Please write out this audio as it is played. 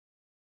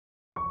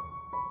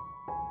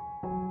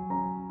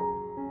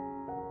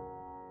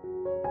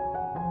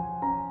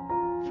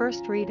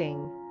First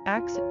reading,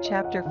 Acts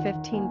chapter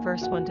 15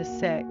 verse 1 to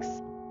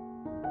 6.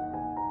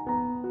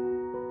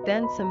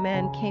 Then some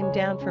men came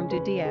down from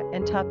Judea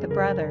and taught the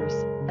brothers,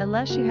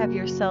 "Unless you have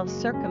yourselves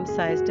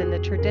circumcised in the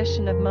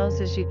tradition of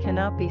Moses, you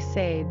cannot be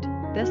saved."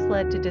 This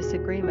led to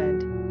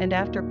disagreement, and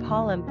after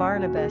Paul and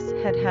Barnabas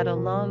had had a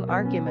long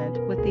argument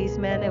with these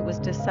men, it was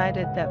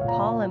decided that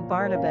Paul and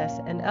Barnabas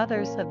and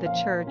others of the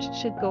church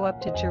should go up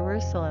to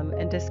Jerusalem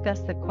and discuss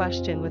the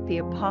question with the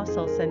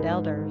apostles and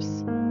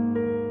elders.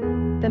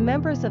 The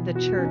members of the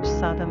church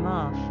saw them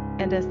off,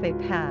 and as they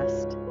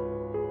passed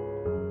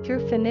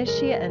through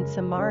Phoenicia and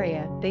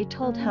Samaria, they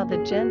told how the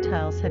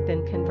Gentiles had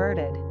been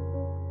converted.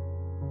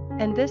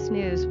 And this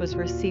news was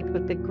received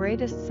with the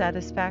greatest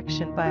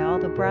satisfaction by all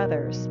the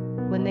brothers.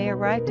 When they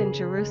arrived in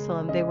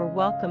Jerusalem, they were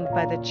welcomed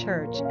by the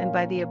church and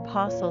by the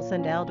apostles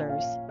and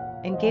elders,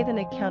 and gave an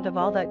account of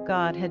all that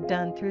God had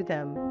done through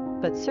them.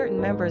 But certain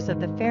members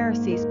of the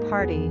Pharisees'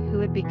 party who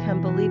had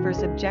become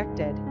believers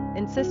objected,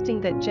 insisting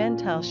that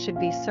Gentiles should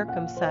be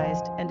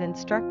circumcised and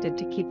instructed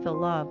to keep the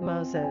law of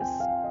Moses.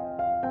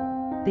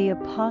 The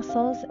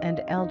apostles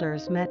and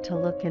elders met to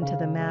look into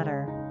the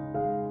matter.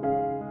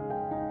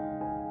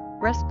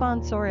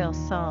 Responsorial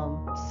Psalm,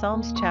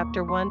 Psalms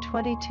chapter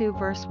 122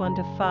 verse 1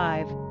 to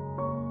 5.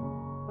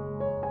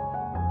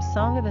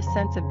 Song of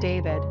Ascents of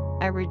David.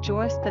 I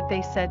rejoiced that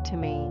they said to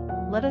me,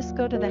 "Let us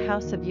go to the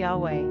house of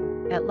Yahweh."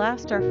 At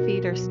last our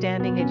feet are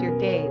standing at your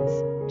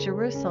gates,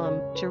 Jerusalem,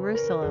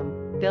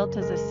 Jerusalem, built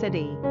as a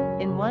city,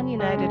 in one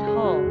united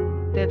whole.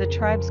 There the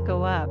tribes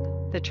go up,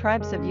 the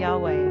tribes of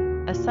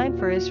Yahweh, a sign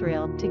for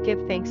Israel, to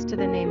give thanks to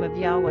the name of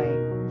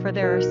Yahweh, for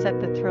there are set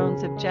the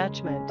thrones of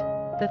judgment,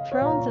 the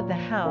thrones of the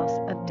house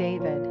of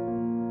David.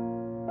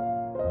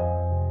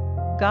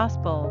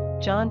 Gospel,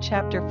 John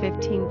chapter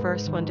 15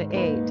 verse 1 to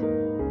 8.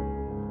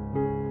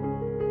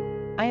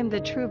 I am the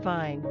true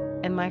vine,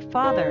 and my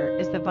Father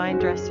is the vine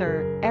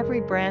dresser. Every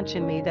branch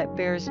in me that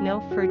bears no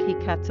fruit he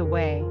cuts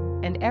away,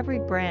 and every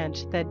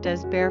branch that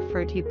does bear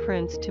fruit he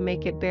prunes to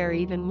make it bear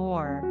even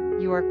more.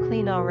 You are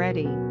clean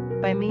already,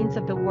 by means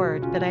of the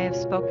word that I have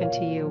spoken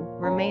to you.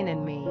 Remain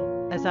in me,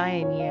 as I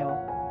in you.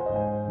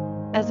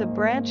 As a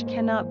branch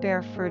cannot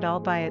bear fruit all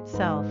by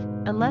itself,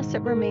 unless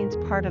it remains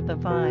part of the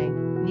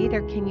vine,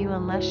 neither can you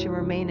unless you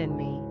remain in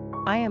me.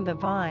 I am the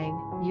vine,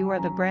 you are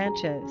the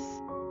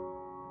branches.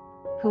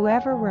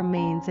 Whoever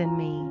remains in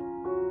me,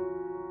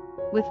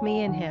 with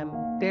me in him,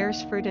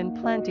 bears fruit in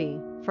plenty,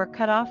 for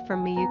cut off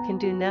from me you can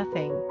do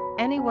nothing.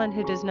 Anyone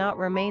who does not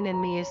remain in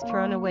me is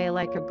thrown away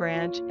like a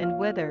branch and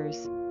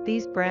withers.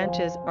 These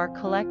branches are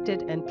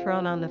collected and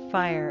thrown on the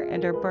fire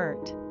and are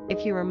burnt.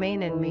 If you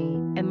remain in me,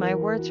 and my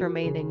words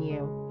remain in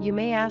you, you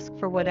may ask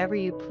for whatever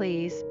you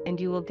please, and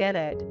you will get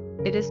it.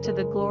 It is to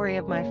the glory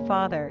of my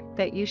Father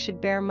that you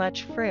should bear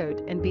much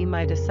fruit and be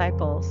my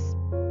disciples.